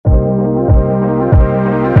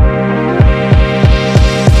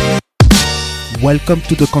Welcome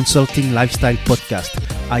to the Consulting Lifestyle Podcast.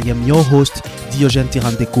 I am your host, Diogène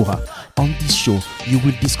Tirandekura. On this show, you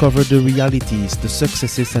will discover the realities, the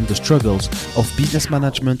successes and the struggles of business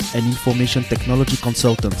management and information technology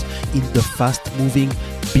consultants in the fast-moving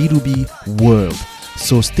B2B world.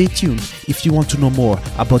 So stay tuned if you want to know more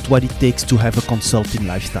about what it takes to have a consulting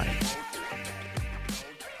lifestyle.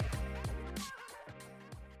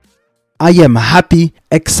 I am happy,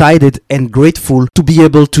 excited, and grateful to be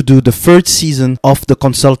able to do the third season of the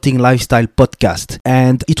Consulting Lifestyle Podcast.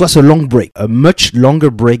 And it was a long break, a much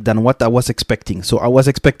longer break than what I was expecting. So I was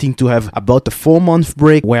expecting to have about a 4-month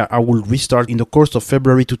break where I will restart in the course of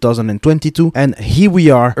February 2022. And here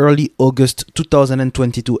we are, early August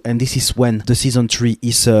 2022. And this is when the season 3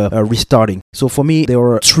 is restarting. So for me, there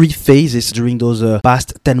were 3 phases during those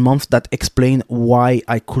past 10 months that explain why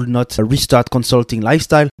I could not restart Consulting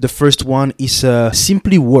Lifestyle. The first one is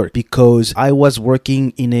simply work, because I was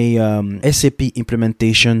working in a SAP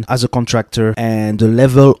implementation as a contractor and the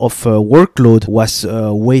level of workload was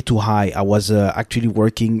way too high. I was actually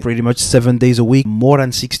working pretty much 7 days a week, more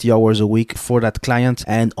than 60 hours a week for that client.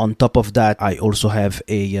 And on top of that, I also have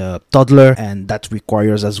a toddler, and that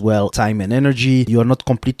requires as well time and energy. You are not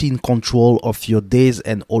completely in control of your days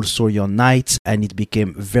and also your nights, and it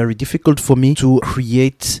became very difficult for me to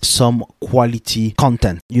create some quality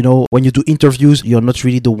content. You know, when you do interviews, you're not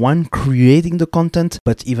really the one creating the content,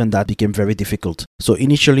 but even that became very difficult. So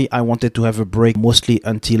initially, I wanted to have a break mostly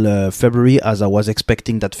until February, as I was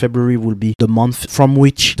expecting that February will be the month from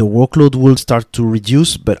which the workload will start to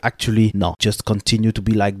reduce, but actually no, just continue to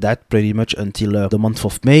be like that pretty much until the month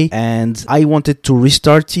of May. And I wanted to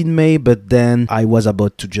restart in May, but then I was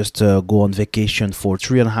about to just go on vacation for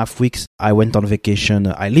 3.5 weeks. I went on vacation.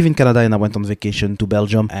 I live in Canada and I went on vacation to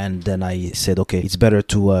Belgium, and then I said, okay, it's better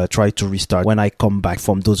to try to restart when I come back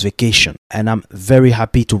from those vacations. And I'm very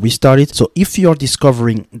happy to restart it. So if you're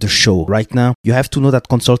discovering the show right now, you have to know that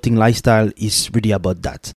Consulting Lifestyle is really about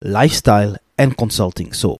that. Lifestyle and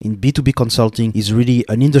consulting. So in B2B consulting is really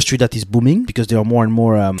an industry that is booming because there are more and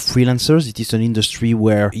more freelancers. It is an industry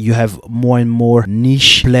where you have more and more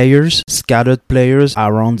niche players, scattered players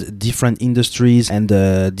around different industries and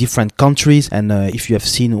different countries. And if you have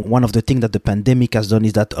seen, one of the things that the pandemic has done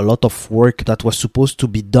is that a lot of work that was supposed to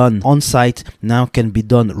be done on site now can be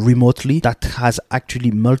done remotely. That has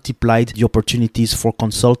actually multiplied the opportunities for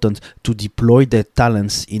consultants to deploy their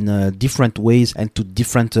talents in different ways and to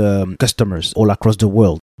different customers all across the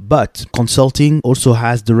world. But consulting also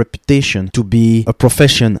has the reputation to be a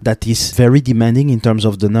profession that is very demanding in terms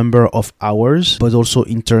of the number of hours, but also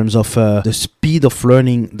in terms of the speed of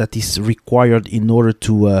learning that is required in order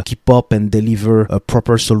to keep up and deliver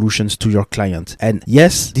proper solutions to your client. And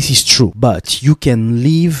yes, this is true, but you can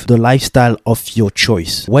live the lifestyle of your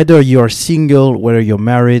choice. Whether you're single, whether you're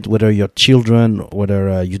married, whether you're children,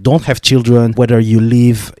 whether you don't have children, whether you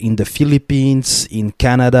live in the Philippines, in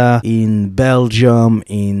Canada, in Belgium,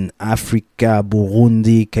 in Africa,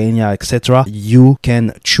 Burundi, Kenya, etc. You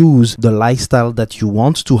can choose the lifestyle that you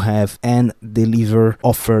want to have and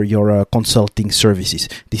offer your consulting services.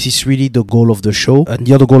 This is really the goal of the show. And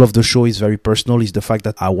the other goal of the show is very personal, is the fact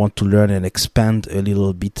that I want to learn and expand a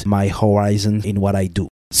little bit my horizon in what I do.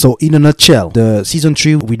 So in a nutshell, the season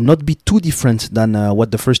 3 will not be too different than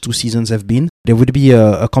what the first 2 seasons have been. There will be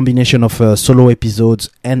a combination of solo episodes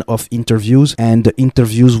and of interviews, and the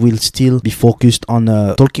interviews will still be focused on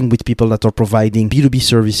talking with people that are providing B2B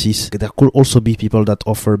services. There could also be people that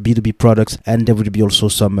offer B2B products, and there will be also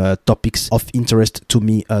some topics of interest to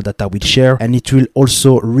me that I will share. And it will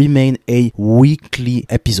also remain a weekly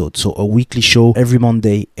episode, so a weekly show. Every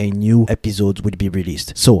Monday a new episode will be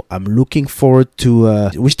released. So I'm looking forward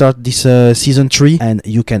to restart this season 3, and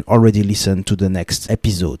you can already listen to the next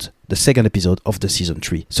episode, the second episode of the season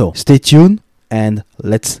 3. So stay tuned and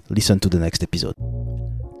let's listen to the next episode.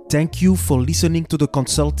 Thank you for listening to the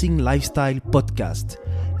Consulting Lifestyle Podcast.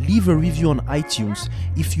 Leave a review on iTunes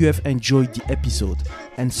if you have enjoyed the episode,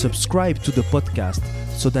 and subscribe to the podcast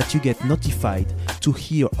so that you get notified to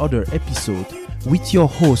hear other episodes with your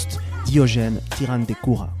host, Diogène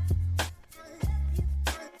Tirandekura.